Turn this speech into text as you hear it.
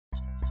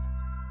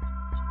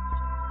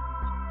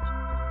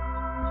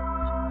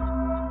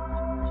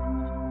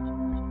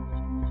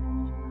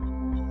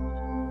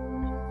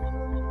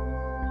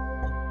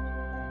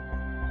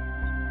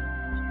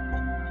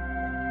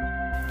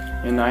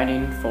In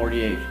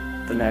 1948,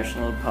 the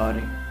National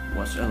Party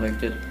was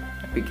elected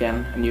and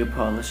began a new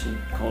policy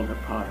called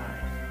apartheid.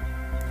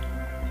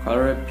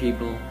 Colored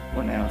people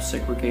were now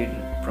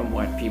segregated from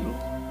white people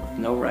with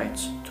no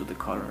rights to the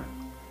color.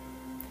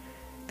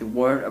 The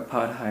word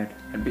apartheid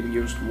had been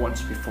used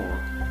once before,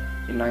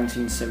 in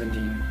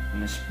 1917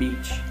 in a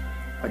speech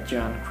by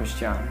John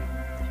Christian,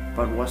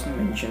 but wasn't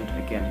mentioned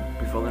again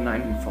before the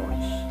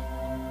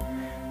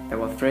 1940s. There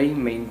were three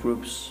main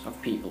groups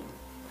of people: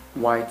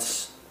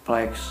 whites,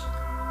 blacks,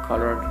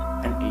 colored,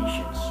 and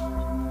Asians.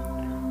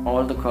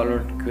 All the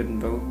colored couldn't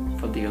vote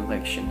for the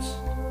elections.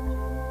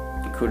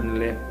 They couldn't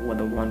live where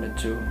they wanted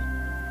to.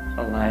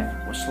 Their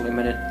life was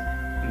limited,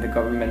 and the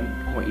government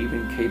were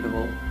even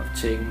capable of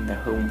taking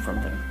their home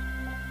from them.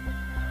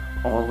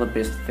 All the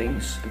best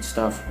things and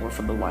stuff were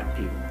for the white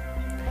people.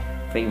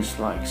 Things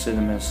like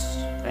cinemas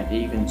and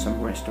even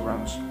some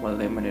restaurants were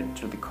limited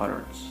to the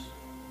coloreds.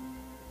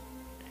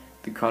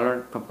 The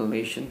colored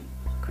population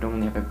could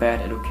only have a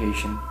bad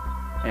education,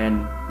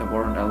 and they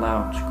weren't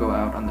allowed to go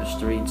out on the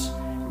streets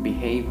and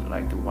behave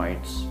like the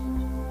whites.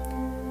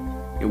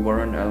 You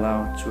weren't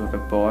allowed to have a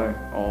boy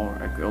or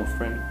a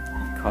girlfriend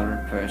with a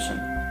colored person,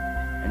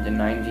 and in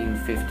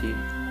 1950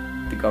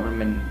 the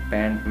government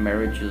banned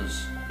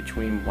marriages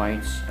between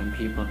whites and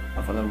people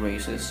of other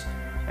races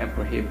and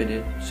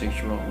prohibited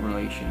sexual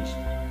relations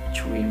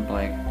between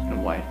black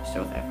and white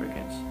South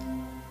Africans.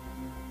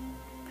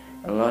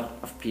 A lot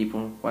of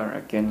people were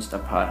against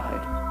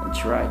apartheid and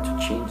tried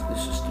to change the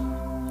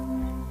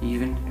system,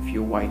 even if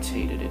you whites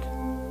hated it.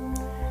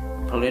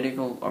 A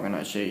political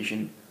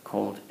organization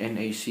called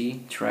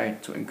NAC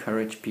tried to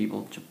encourage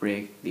people to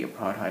break the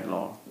apartheid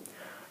law.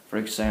 For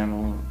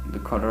example, the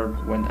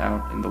colored went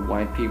out in the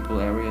white people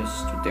areas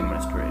to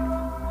demonstrate.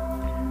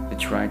 They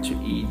tried to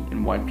eat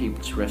in white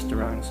people's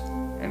restaurants,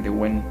 and they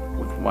went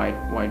with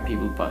white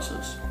people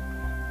buses.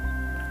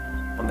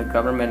 But the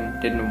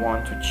government didn't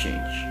want to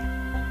change.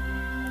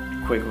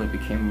 It quickly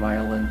became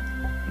violent,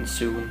 and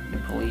soon the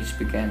police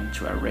began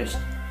to arrest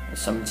and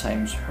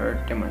sometimes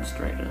hurt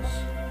demonstrators.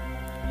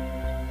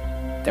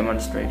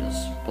 Demonstrators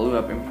blew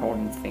up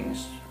important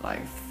things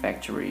like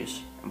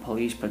factories and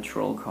police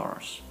patrol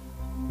cars.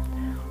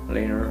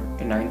 Later,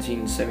 in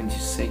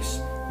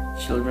 1976,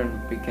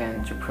 children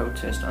began to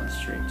protest on the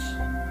streets.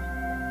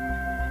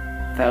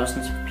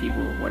 Thousands of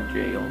people were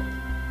jailed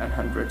and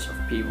hundreds of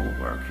people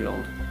were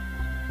killed.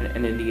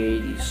 And in the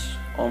 80s,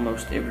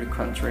 almost every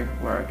country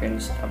were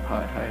against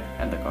apartheid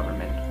and the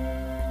government.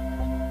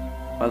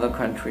 Other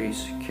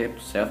countries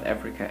kept South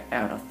Africa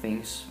out of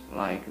things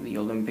like the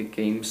Olympic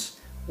Games,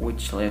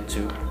 which led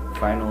to,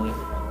 finally,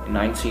 in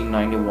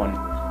 1991,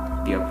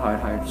 the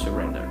apartheid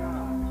surrender.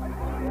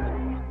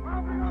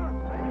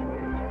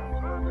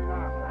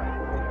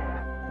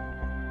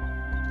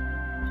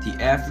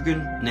 The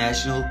African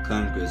National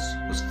Congress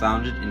was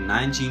founded in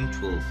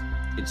 1912.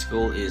 Its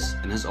goal is,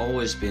 and has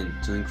always been,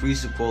 to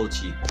increase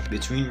equality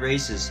between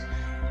races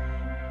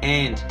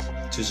and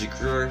to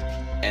secure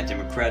a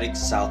democratic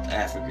South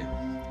Africa.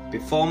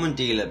 Before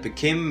Mandela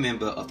became a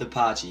member of the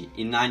party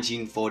in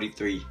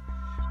 1943,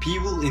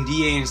 people in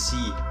the ANC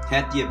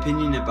had the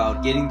opinion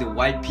about getting the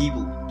white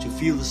people to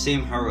feel the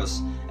same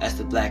horrors as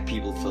the black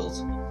people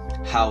felt.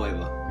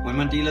 However, when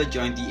Mandela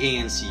joined the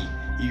ANC,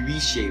 he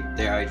reshaped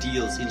their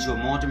ideals into a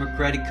more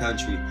democratic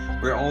country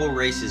where all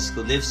races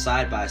could live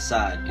side by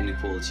side in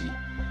equality,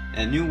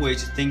 and a new way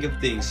to think of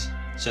things,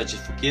 such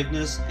as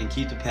forgiveness and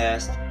keep the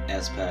past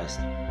as past.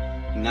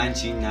 In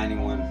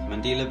 1991,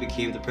 Mandela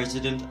became the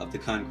president of the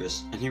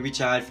Congress, and he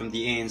retired from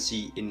the ANC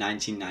in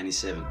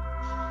 1997.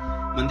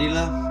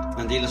 Mandela,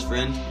 Mandela's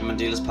friend, and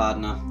Mandela's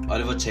partner,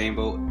 Oliver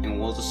Tambo and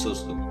Walter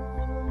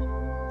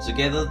Sisulu.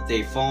 Together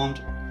they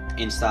formed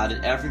and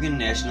started African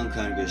National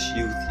Congress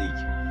Youth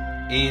League,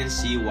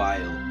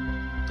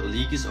 ANCYL. The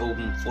league is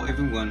open for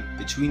everyone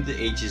between the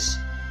ages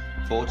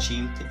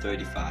 14 to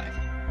 35,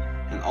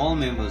 and all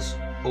members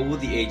over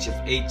the age of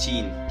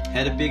 18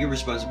 had a bigger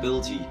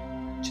responsibility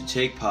to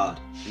take part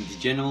in the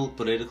general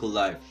political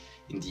life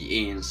in the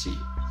ANC.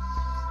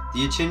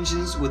 The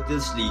intentions with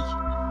this league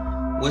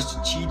was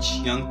to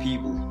teach young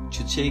people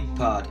to take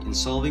part in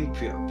solving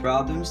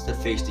problems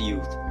that face the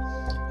youth,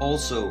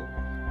 also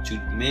to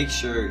make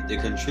sure they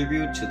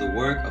contribute to the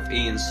work of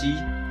ANC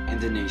and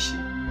the nation.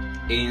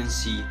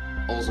 ANC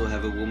also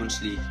have a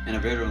women's league and a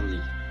veteran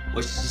league,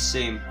 which is the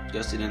same,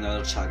 just in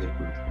another target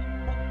group.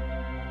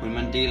 When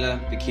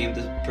Mandela became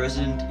the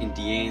president in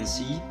the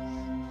ANC,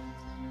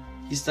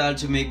 he started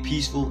to make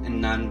peaceful and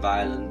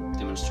non-violent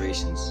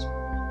demonstrations,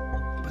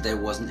 but that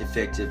wasn't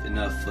effective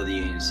enough for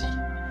the ANC.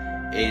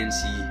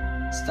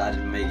 ANC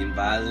started making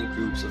violent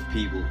groups of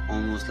people,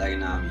 almost like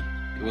an army.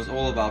 It was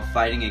all about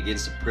fighting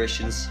against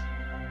oppressions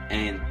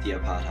and the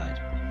apartheid.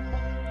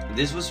 And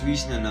this was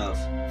reason enough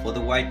for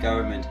the white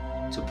government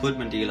to put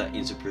Mandela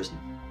into prison.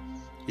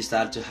 He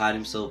started to hide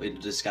himself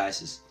into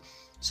disguises,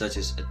 such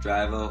as a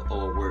driver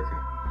or a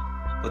worker,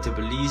 but the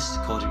police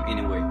caught him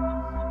anyway.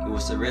 He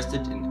was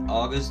arrested in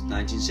August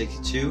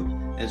 1962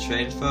 and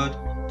transferred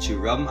to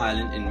Robben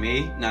Island in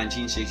May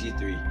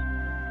 1963,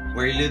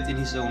 where he lived in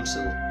his own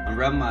cell. On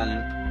Robben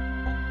Island,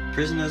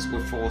 prisoners were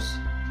forced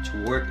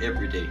to work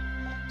every day,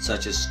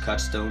 such as cut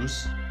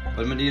stones,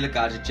 but Mandela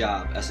got a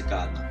job as a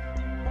gardener.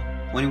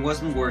 When he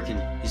wasn't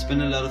working, he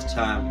spent a lot of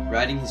time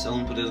writing his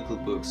own political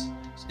books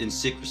in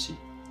secrecy.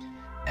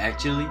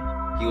 Actually,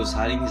 he was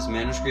hiding his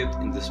manuscript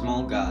in the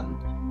small garden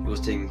he was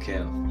taking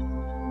care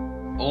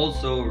of.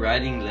 Also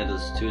writing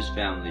letters to his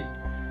family.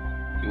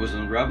 He was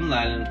on Robben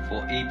Island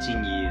for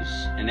 18 years,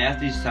 and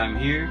after his time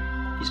here,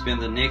 he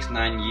spent the next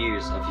 9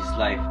 years of his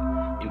life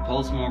in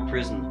Portsmouth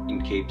Prison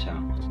in Cape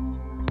Town.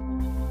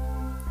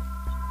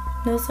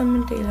 Nelson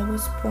Mandela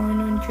was born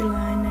on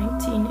July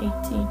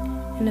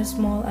 1918 in a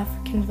small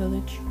African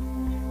village.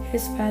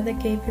 His father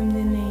gave him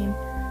the name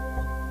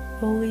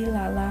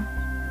Lala,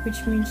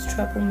 which means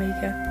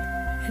troublemaker.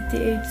 At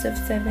the age of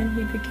 7,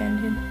 he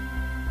began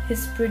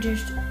his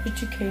British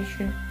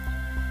education,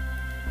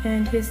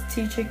 and his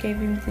teacher gave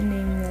him the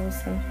name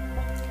Nelson.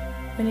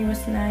 When he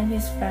was 9,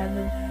 his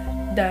father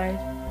died.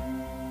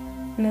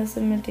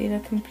 Nelson Mandela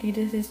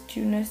completed his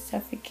junior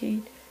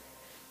certificate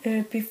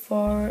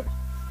before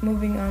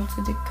moving on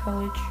to the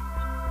college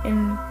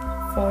in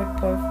Fort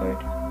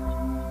Beaufort.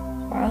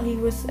 While he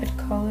was at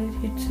college,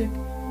 he took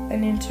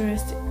an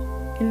interest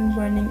in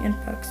running and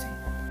boxing.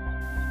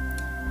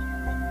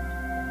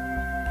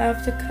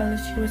 After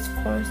college, he was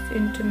forced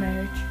into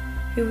marriage.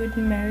 He wouldn't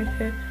marry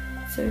her,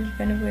 so he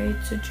went away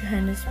to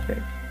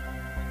Johannesburg.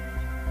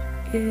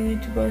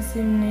 It was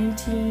in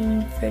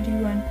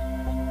 1931,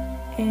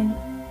 and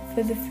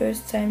for the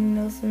first time,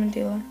 Nelson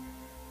Mandela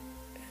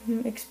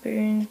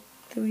experienced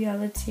the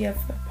reality of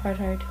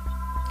apartheid,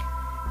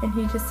 and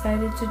he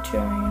decided to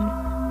join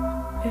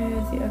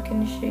the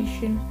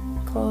organization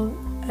called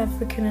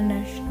African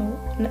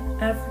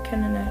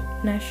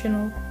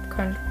National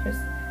Congress,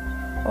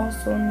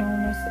 also known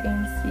as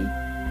ANC.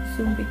 He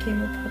soon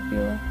became a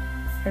popular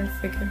front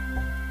figure.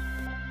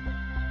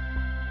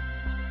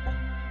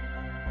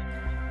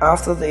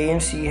 After the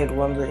ANC had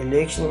won the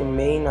election in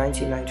May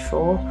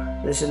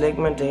 1994, they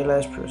selected Mandela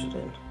as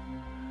president.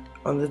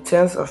 On the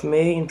 10th of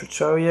May in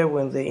Pretoria,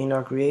 when the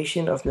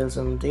inauguration of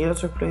Nelson Mandela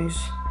took place,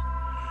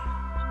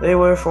 there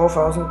were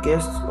 4,000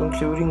 guests,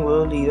 including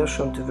world leaders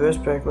from diverse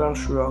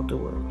backgrounds throughout the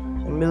world,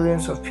 and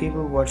millions of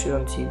people watched it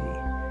on TV.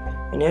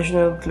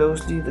 Nationally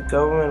closely, the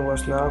government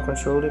was now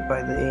controlled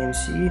by the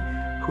ANC,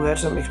 who had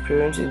some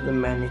experience in the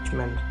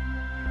management,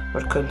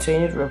 but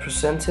contained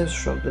representatives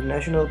from the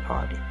National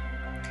Party.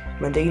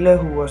 Mandela,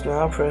 who was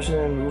now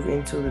president, moved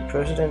into the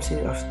presidency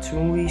of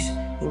Tumwis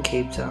in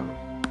Cape Town.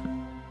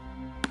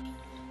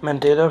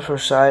 Mandela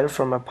presided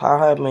from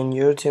apartheid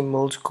minority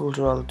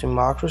multicultural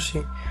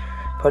democracy,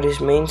 but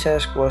his main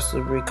task was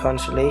the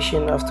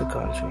reconciliation of the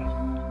country.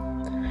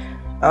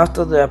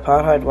 After the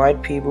apartheid,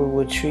 white people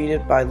were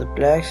treated by the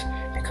blacks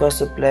because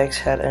the blacks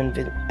had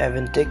a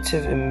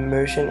vindictive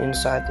immersion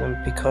inside them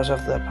because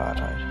of the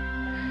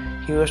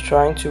apartheid. He was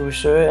trying to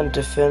restore and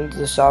defend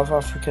the South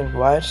African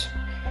whites.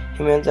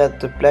 He meant that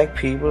the black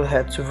people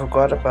had to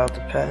forget about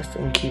the past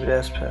and keep it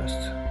as past.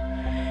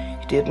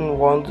 He didn't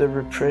want the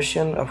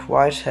repression of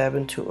whites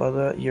happen to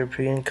other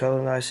European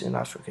colonies in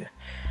Africa.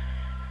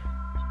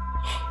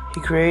 He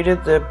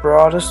created the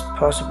broadest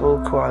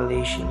possible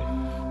coalition.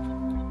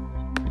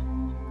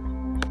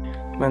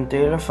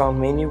 Mandela found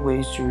many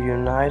ways to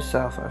reunite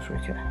South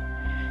Africa.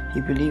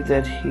 He believed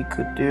that he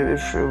could do it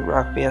through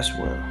rugby as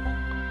well.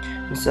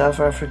 And South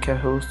Africa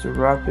hosted the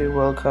Rugby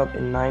World Cup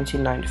in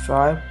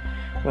 1995,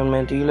 when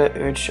Mandela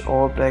urged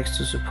all blacks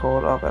to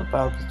support up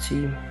about the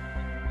team.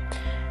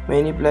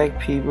 Many black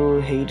people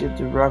hated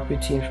the rugby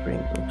team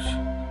Springboks,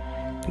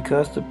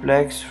 because the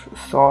blacks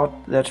thought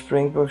that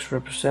Springboks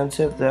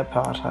represented the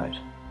apartheid.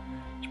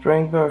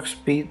 Springboks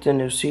beat the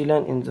New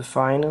Zealand in the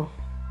final.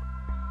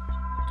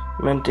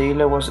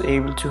 Mandela was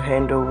able to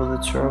hand over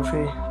the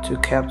trophy to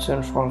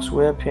Captain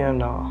Francois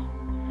Pienaar.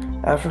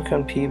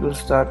 African people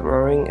started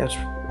wearing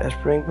a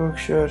Springbok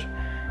shirt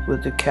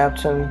with the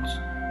captain's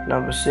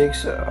number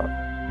 6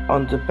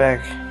 on the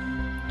back.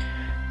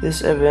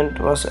 This event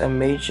was a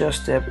major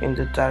step in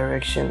the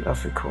direction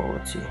of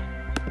equality.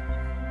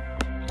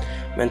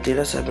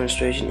 Mandela's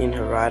administration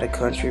inherited a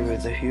country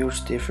with a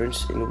huge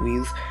difference in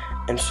wealth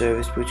and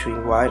service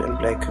between white and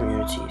black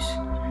communities.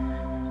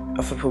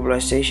 Of a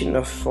population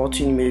of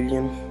 14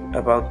 million,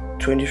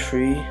 about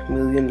 23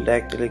 million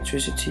lacked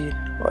electricity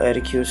or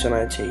adequate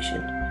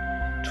sanitation.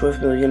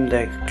 12 million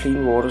lacked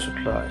clean water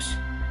supplies.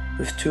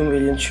 With 2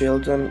 million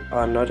children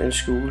are not in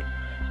school,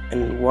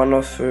 and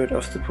 1/3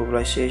 of the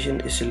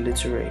population is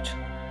illiterate.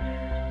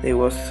 There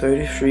was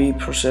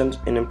 33%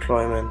 in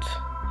employment,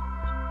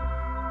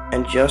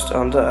 and just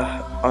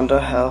under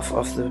half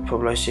of the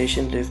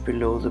population lived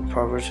below the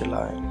poverty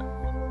line.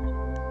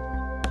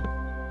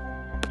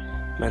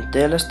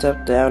 Mandela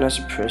stepped down as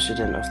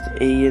president of the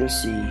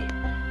ANC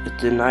at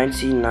the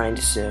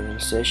 1997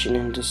 session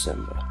in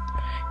December,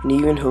 and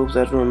even hoped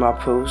that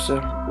Ramaphosa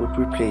would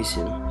replace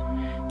him.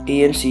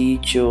 ANC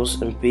chose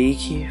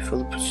Mbeki for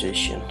the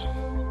position.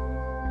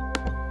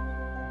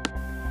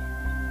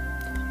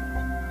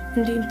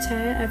 In the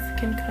entire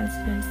African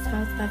continent,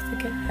 South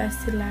Africa has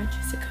the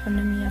largest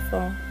economy of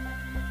all.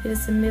 It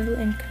is a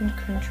middle-income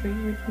country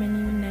with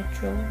many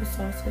natural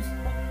resources,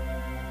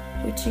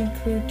 which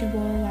include the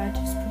world's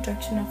largest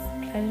production of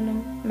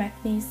platinum,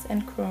 manganese,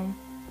 and chrome.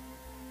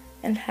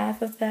 And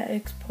half of that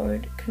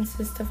export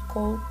consists of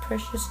gold,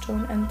 precious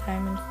stone, and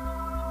diamonds.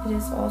 It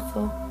is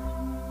also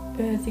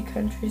the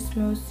country's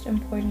most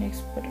important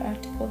export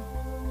article.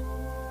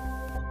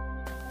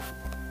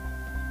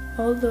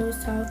 Although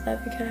South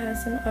Africa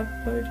has an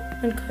upward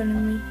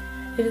economy,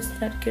 it is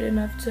not good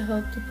enough to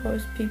help the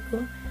poorest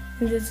people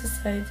in the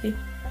society.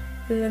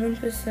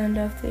 11%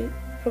 of the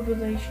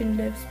population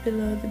lives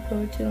below the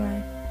poverty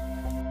line.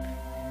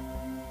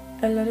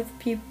 A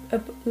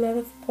lot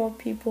of poor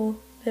people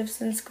live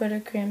in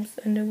squatter camps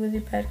under really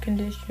bad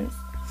conditions.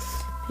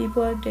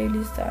 People are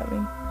daily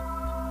starving.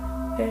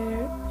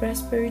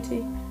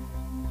 Respiratory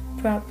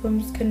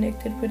problems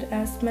connected with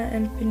asthma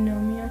and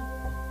pneumonia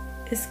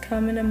is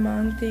common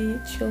among the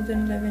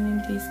children living in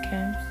these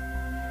camps.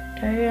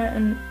 Diarrhea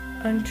and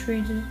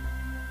untreated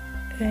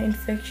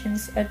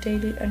infections are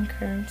daily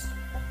occurrence.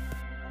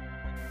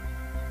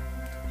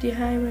 The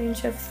high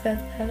range of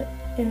fat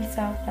in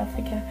South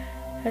Africa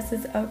has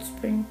its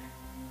outspring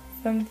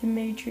from the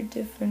major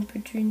difference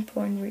between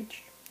poor and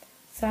rich.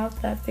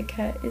 South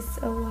Africa is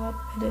a lot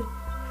better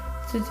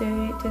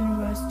today than it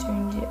was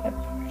during the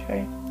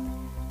apartheid,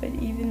 but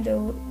even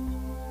though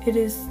it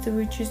is the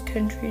richest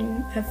country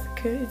in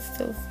Africa, it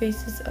still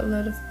faces a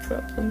lot of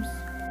problems.